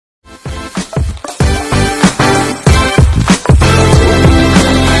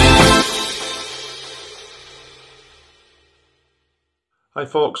Hi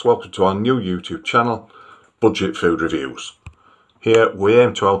folks, welcome to our new YouTube channel, Budget Food Reviews. Here we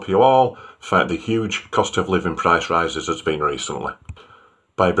aim to help you all fight the huge cost of living price rises there's been recently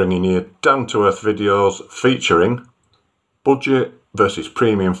by bringing you down-to-earth videos featuring budget versus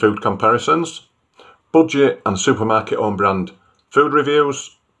premium food comparisons, budget and supermarket own brand food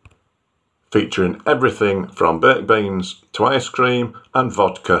reviews, featuring everything from baked beans to ice cream and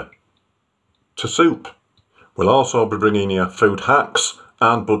vodka to soup. We'll also be bringing you food hacks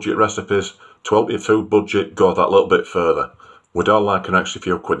and budget recipes to help your food budget go that little bit further. We'd all like an extra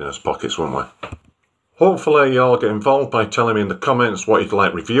few quid in our pockets, wouldn't we? Hopefully you all get involved by telling me in the comments what you'd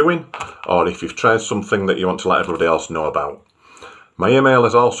like reviewing, or if you've tried something that you want to let everybody else know about. My email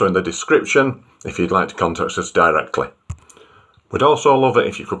is also in the description if you'd like to contact us directly. We'd also love it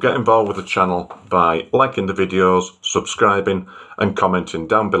if you could get involved with the channel by liking the videos, subscribing and commenting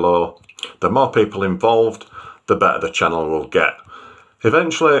down below. The more people involved, the better the channel will get.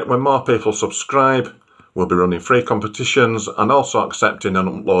 Eventually, when more people subscribe, we'll be running free competitions and also accepting and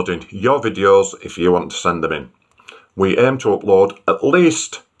uploading your videos if you want to send them in. We aim to upload at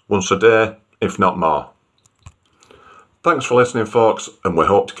least once a day, if not more. Thanks for listening folks, and we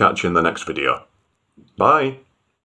hope to catch you in the next video. Bye!